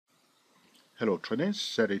Hello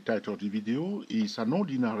traders, the title of the video is An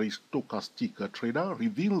Ordinary Stochastic Trader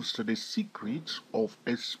Reveals the Secrets of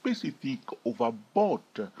a Specific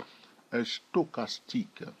Overbought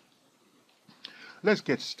Stochastic. Let's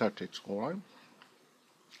get started, alright?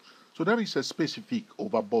 So there is a specific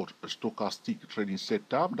overbought stochastic trading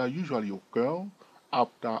setup that usually occurs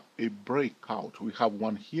after a breakout. We have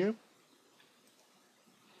one here.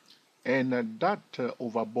 And that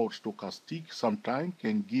overbought stochastic sometimes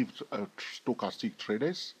can give stochastic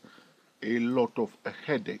traders a lot of a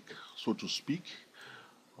headache, so to speak.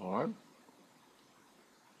 All right.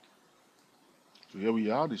 So here we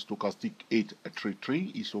are. The stochastic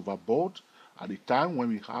 833 is overbought at the time when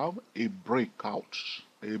we have a breakout,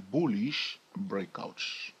 a bullish breakout.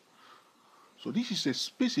 So this is a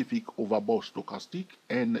specific overbought stochastic,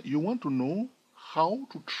 and you want to know how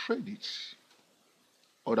to trade it.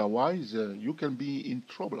 Otherwise, you can be in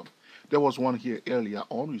trouble. There was one here earlier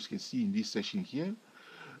on, you can see in this session here.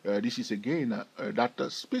 This is again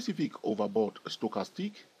that specific overbought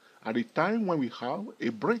stochastic at the time when we have a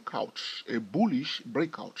breakout, a bullish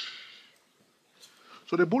breakout.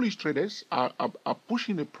 So the bullish traders are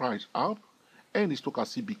pushing the price up, and the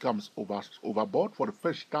stochastic becomes overbought for the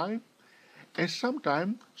first time. And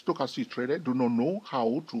sometimes stochastic traders do not know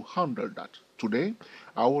how to handle that. Today,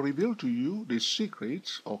 I will reveal to you the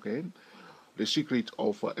secrets, okay, the secret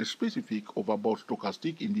of a specific overbought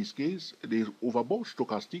stochastic, in this case, the overbought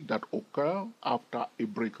stochastic that occur after a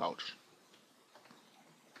breakout.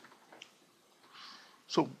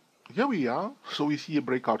 So here we are. So we see a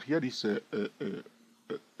breakout here. This is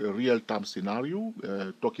a real-time scenario,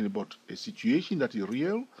 talking about a situation that is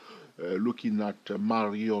real. Looking at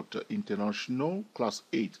Marriott International Class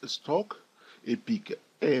 8 stock, Epic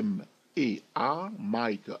MAR,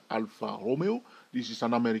 Mike Alpha Romeo. This is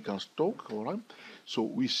an American stock, all right? So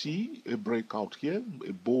we see a breakout here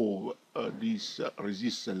above this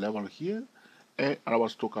resistance level here, and our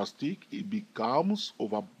stochastic, it becomes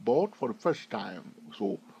overbought for the first time.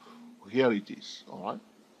 So here it is, all right?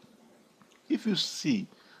 If you see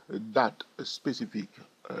that specific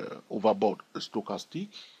overbought stochastic,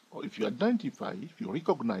 or if you identify, if you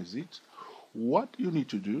recognize it, what you need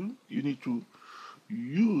to do, you need to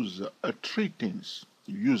use three things.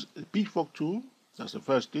 You use a pitchfork tool, that's the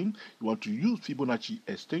first thing. You want to use Fibonacci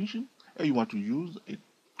extension, and you want to use a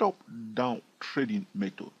top-down trading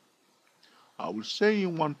method. I will say it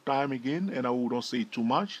one time again, and I will not say too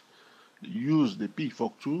much. Use the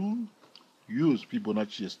pitchfork tool, use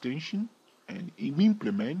Fibonacci extension, and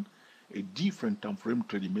implement a different time frame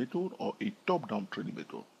trading method or a top-down trading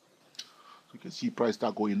method. You can see price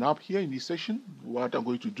start going up here in this session. What I'm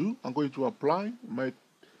going to do, I'm going to apply my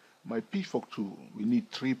pitchfork tool. We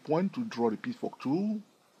need 3 points to draw the pitchfork tool.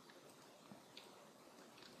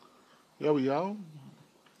 Here we are.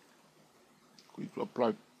 Going to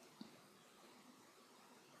apply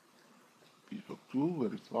pitchfork tool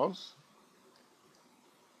very fast.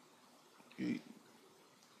 Okay.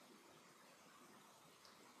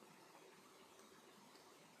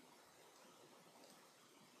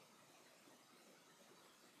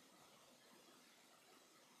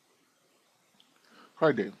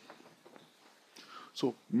 Right there.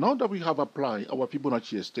 So now that we have applied our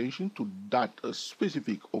Fibonacci extension to that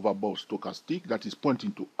specific overbought stochastic that is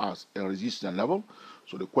pointing to us a resistance level,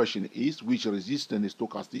 so the question is, which resistance the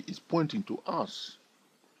stochastic is pointing to us?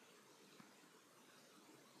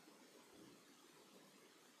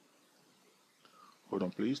 Hold on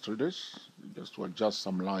please, traders, just to adjust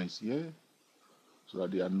some lines here so that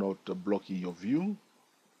they are not blocking your view.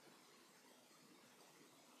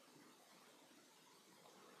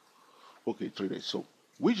 Okay, traders, so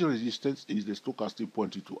which resistance is the stochastic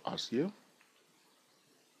pointing to us here?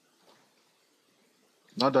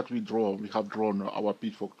 Now that we have drawn our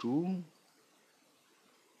pitchfork tool,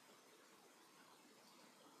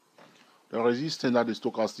 the resistance that the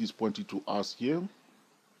stochastic is pointing to us here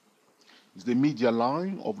is the median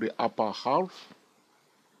line of the upper half.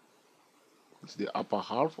 It's the upper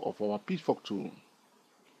half of our pitchfork tool.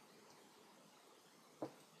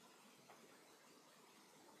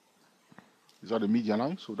 These are the median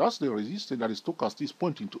line. So that's the resistance that the stochastic is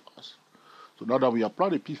pointing to us. So now that we apply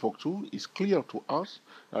the pitchfork tool, it's clear to us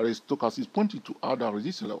that the stochastic is pointing to other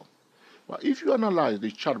resistance level. But if you analyze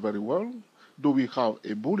the chart very well, though we have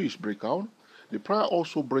a bullish breakout, the price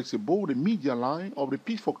also breaks above the median line of the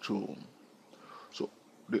pitchfork tool. So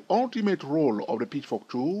the ultimate role of the pitchfork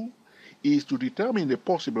tool is to determine the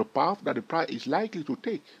possible path that the price is likely to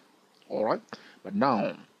take. All right. But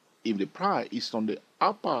now, if the price is on the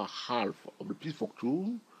upper half of the pitchfork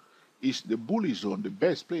tool, is the bullish zone, the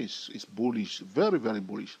best place. It's bullish, very, very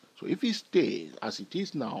bullish. So if it stays as it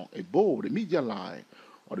is now above the median line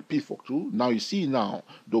or the P42, now you see now,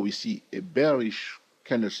 though we see a bearish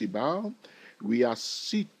candlestick bar, we are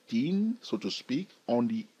sitting, so to speak, on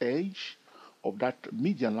the edge of that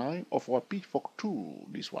median line of our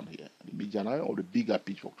P42, this one here, the median line of the bigger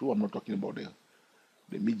P42. I'm not talking about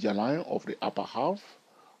the median line of the upper half.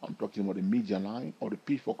 I'm talking about the median line of the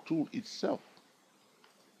P42 itself.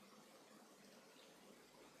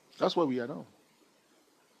 That's where we are now.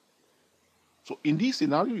 So in this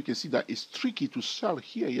scenario, you can see that it's tricky to sell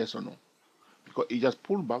here, yes or no, because it just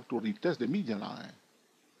pulled back to retest the median line.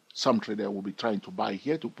 Some trader will be trying to buy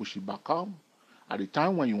here to push it back up at the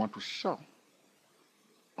time when you want to sell.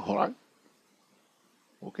 All right?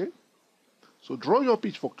 Okay? So draw your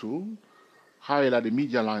pitchfork tool, highlight the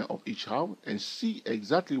median line of each half, and see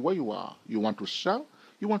exactly where you are. You want to sell?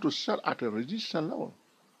 You want to sell at a resistance level.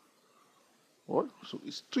 All right? So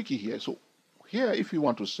it's tricky here. So here, if you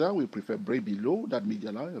want to sell, we prefer break below that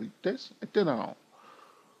median line, retest, and turn around.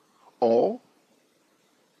 Or,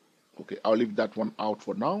 okay, I'll leave that one out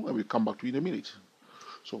for now, and we'll come back to it in a minute.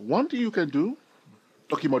 So one thing you can do,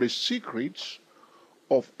 talking about the secrets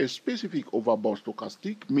of a specific overbought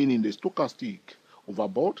stochastic, meaning the stochastic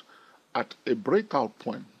overbought at a breakout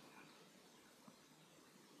point.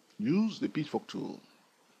 Use the pitchfork tool.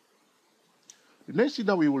 The next thing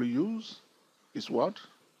that we will use is what?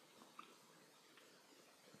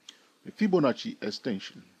 The Fibonacci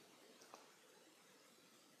extension.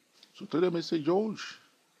 So tell them, I say, George,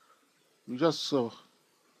 you just,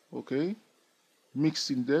 okay,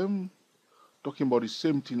 mixing them, talking about the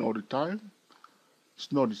same thing all the time.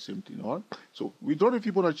 It's not the same thing, all right? So we draw the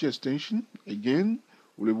Fibonacci extension. Again,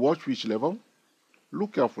 we'll watch which level.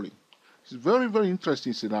 Look carefully. It's a very, very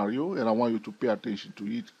interesting scenario, and I want you to pay attention to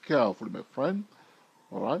it carefully, my friend.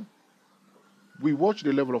 All right? We watch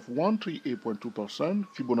the level of 138.2%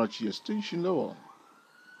 Fibonacci extension level.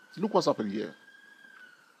 Look what's happening here.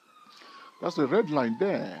 That's the red line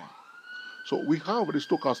there. So we have the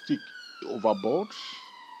stochastic overbought.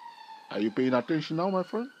 Are you paying attention now, my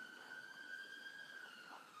friend?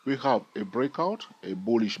 We have a breakout, a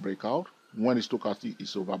bullish breakout. When the stochastic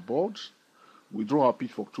is overbought, we draw our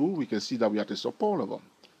pitchfork tool. We can see that we are at a support level.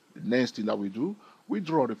 The next thing that we do, we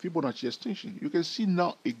draw the Fibonacci extension. You can see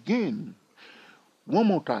now again, one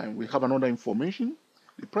more time, we have another information.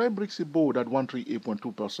 The price breaks above that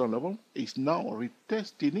 138.2% level is now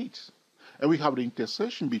retesting it. And we have the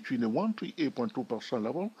intersection between the 138.2%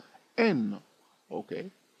 level and, okay,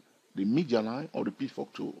 the median line of the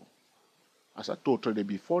pitchfork tool. As I told you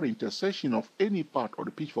before, the intersection of any part of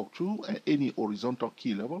the pitchfork tool and any horizontal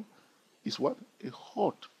key level is what? A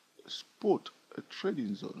hot spot, a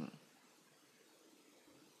trading zone.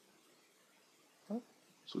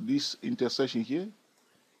 So this intersection here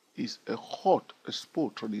is a hot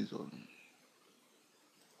spot trading zone.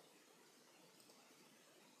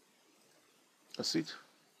 That's it.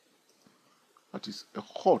 That is a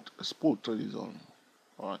hot spot trading zone.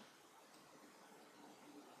 All right.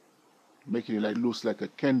 Making it like looks like a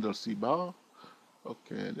candlestick bar.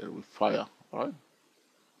 Okay, there will fire. All right.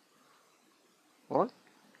 All right.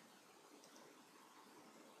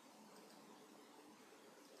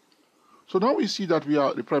 So now we see that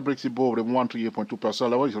the price breaks above the 138.2%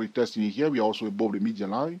 level. Is retesting here. We are also above the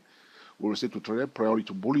median line. We will say to trade priority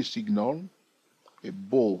to bullish signal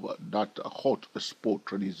above that hot spot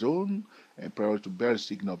trading zone and priority to bearish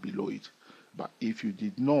signal below it. But if you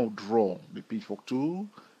did not draw the pitchfork tool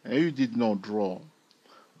and you did not draw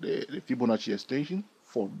the Fibonacci extension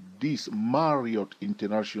for this Marriott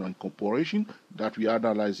International Corporation that we are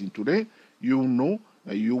analyzing today, you know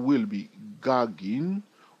you will be gagging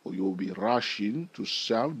or you will be rushing to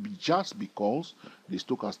sell just because the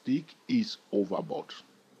stochastic is overbought.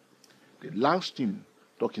 The last thing,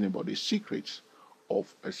 talking about the secrets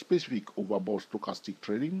of a specific overbought stochastic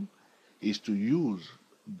trading, is to use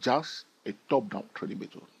just a top-down trading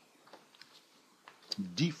method.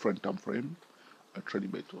 Different time frame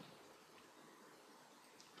trading method.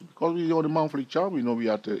 Because we are on the monthly chart, we know we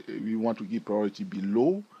want to give priority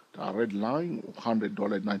below the red line,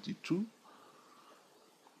 $100.92.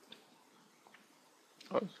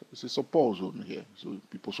 It's a support zone here. So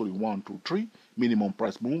people sold in 1, 2, 3. Minimum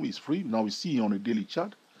price move is free. Now we see on the daily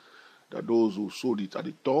chart that those who sold it at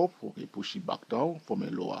the top, okay, push it back down from a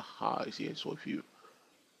lower high here. So if you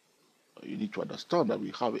need to understand that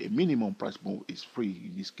we have a minimum price move is free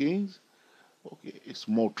in this case. Okay, a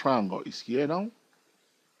small triangle is here now.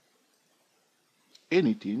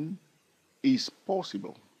 Anything is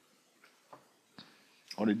possible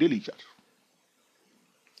on the daily chart.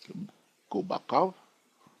 Okay, go back up.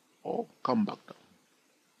 or come back down.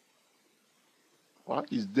 Right?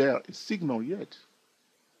 Is there a signal yet?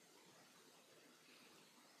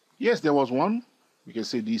 Yes, there was one. We can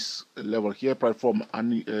say this level here, probably from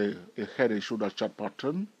a head and shoulder chart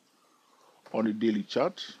pattern on a daily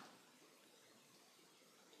chart.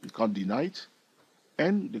 You can't deny it.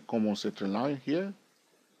 And the common center line here.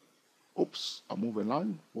 Oops, I move a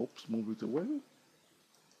line. Oops, move it away.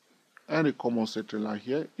 And the common center line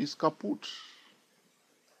here is kaput.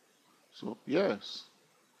 So yes,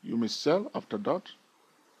 you may sell after that,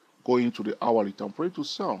 go into the hourly time frame to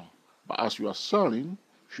sell. But as you are selling,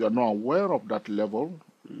 if you are not aware of that level,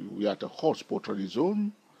 we are at a hot spot trading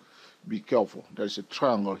zone, be careful. There is a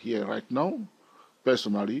triangle here right now.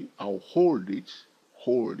 Personally, I'll hold it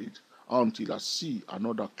until I see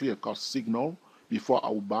another clear-cut signal before I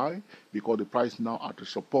will buy, because the price now at a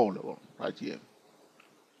support level right here.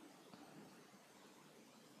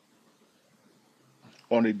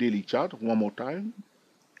 On a daily chart, one more time,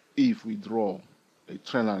 if we draw a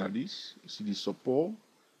trend line like this, you see the support,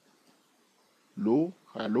 low,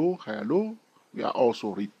 higher, low, higher, low. We are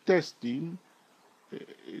also retesting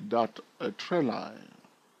that trend line.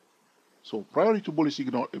 So priority to bullish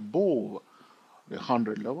signal above the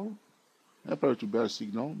 100 level, and priority to bearish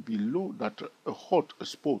signal below that hot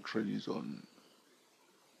spot trading zone.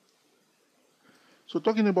 So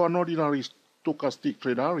talking about an ordinary stochastic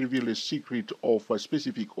trader, reveal a secret of a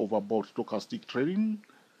specific overbought stochastic trading.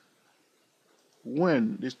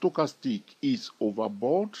 When the stochastic is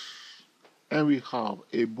overbought and we have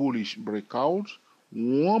a bullish breakout,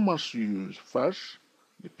 one must use first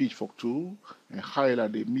the pitchfork tool and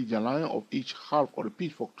highlight the median line of each half of the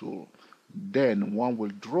pitchfork tool. Then one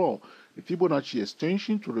will draw the Fibonacci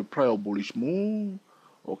extension to the prior bullish move,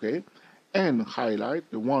 okay, and highlight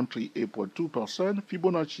the 138.2%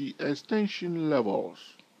 Fibonacci extension levels.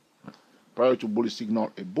 Prior to bullish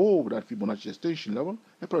signal above that Fibonacci extension level,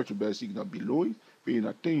 and prior to bearish signal below it, paying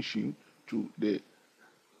attention to the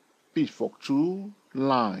pitchfork tool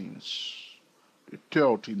lines. The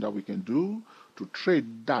third thing that we can do to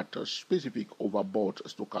trade that specific overbought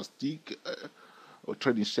stochastic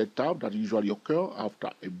trading setup that usually occur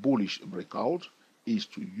after a bullish breakout is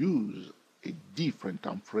to use a different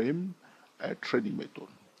time frame trading method.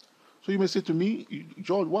 So you may say to me,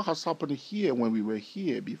 George, what has happened here when we were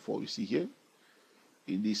here before? You see here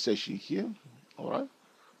in this session here, all right?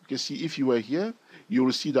 You can see if you were here, you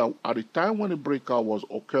will see that at the time when the breakout was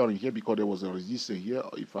occurring here, because there was a resistance here,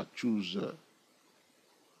 if I choose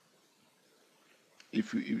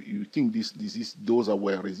if you think those are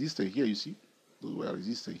were resisted here, you see, those were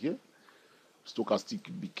resisted here. Stochastic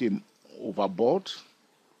became overbought.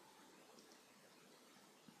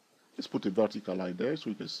 Let's put a vertical line there so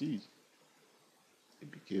you can see it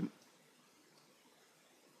became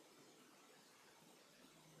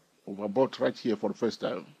overbought right here for the first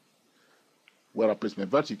time, where I placed my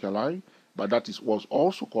vertical line, but that was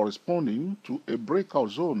also corresponding to a breakout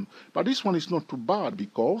zone. But this one is not too bad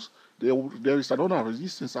because there is another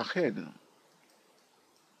resistance ahead.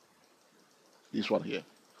 This one here,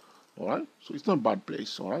 all right? So it's not a bad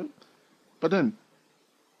place, all right? But then,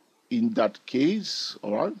 in that case,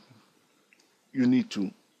 all right, you need to,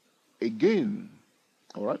 again,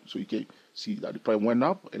 all right? So you can see that the price went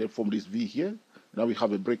up, and then from this V here, now we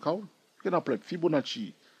have a breakout. You can apply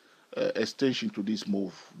Fibonacci extension to this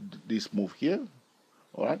move here,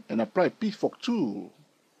 all right, and apply pitchfork to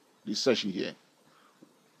this session here.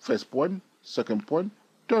 First point, second point,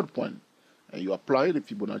 third point, and you apply the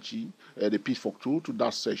Fibonacci, the pitchfork tool to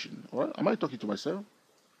that session. All right, am I talking to myself?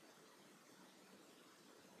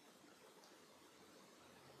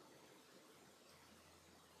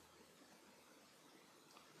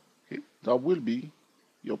 Okay, that will be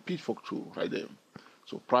your pitchfork tool right there.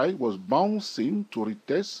 So price was bouncing to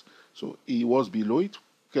retest, so it was below it,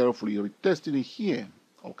 carefully retesting it here,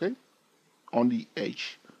 okay, on the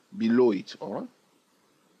edge, below it, all right,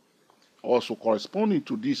 also corresponding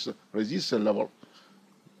to this resistance level.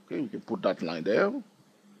 Okay, we can put that line there,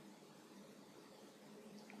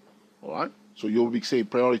 all right. So you will be saying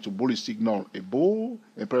priority to bullish signal above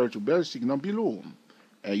and priority to bearish signal below,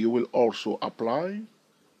 and you will also apply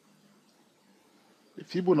the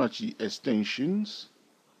Fibonacci extensions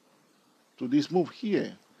to this move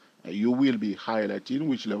here, and you will be highlighting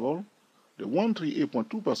which level, the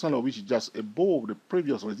 138.2% of which is just above the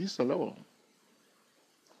previous resistance level.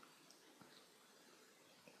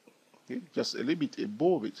 Okay, just a little bit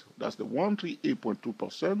above it. That's the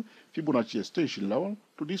 138.2% Fibonacci extension level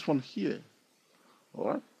to this one here. All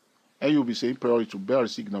right, and you'll be saying priority to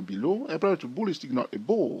bearish signal below and priority to bullish signal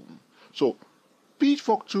above. So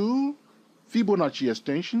pitchfork to Fibonacci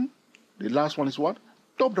extension. The last one is what?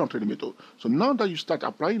 top-down trading method. So now that you start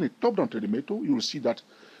applying a top-down trading method, you will see that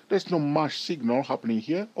there's no much signal happening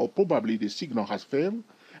here, or probably the signal has failed,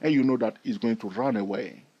 and you know that it's going to run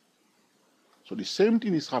away. So the same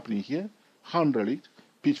thing is happening here. Hand relic,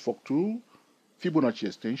 pitchfork tool, Fibonacci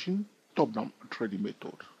extension, top-down trading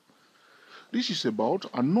method. This is about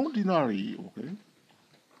an ordinary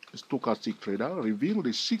stochastic trader reveal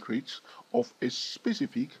the secrets of a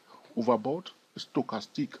specific overbought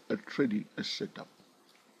stochastic trading setup.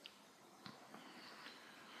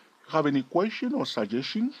 Have any question or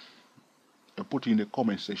suggestion? Put in the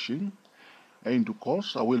comment section, and in due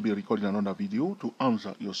course I will be recording another video to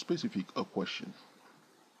answer your specific question.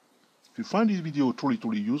 If you find this video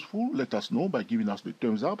truly useful, let us know by giving us the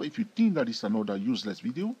thumbs up. If you think that is another useless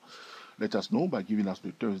video, let us know by giving us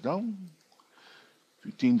the thumbs down. If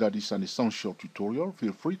you think that is an essential tutorial,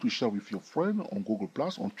 feel free to share with your friend on Google+,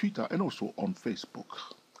 on Twitter, and also on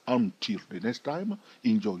Facebook. Until the next time,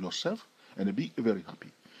 enjoy yourself and be very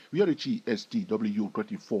happy. We are the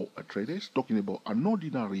GSTW24 traders talking about an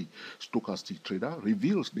ordinary stochastic trader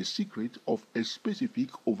reveals the secret of a specific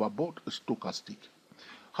overbought stochastic.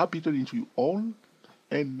 Happy trading to you all,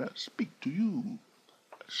 and speak to you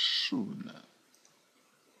soon.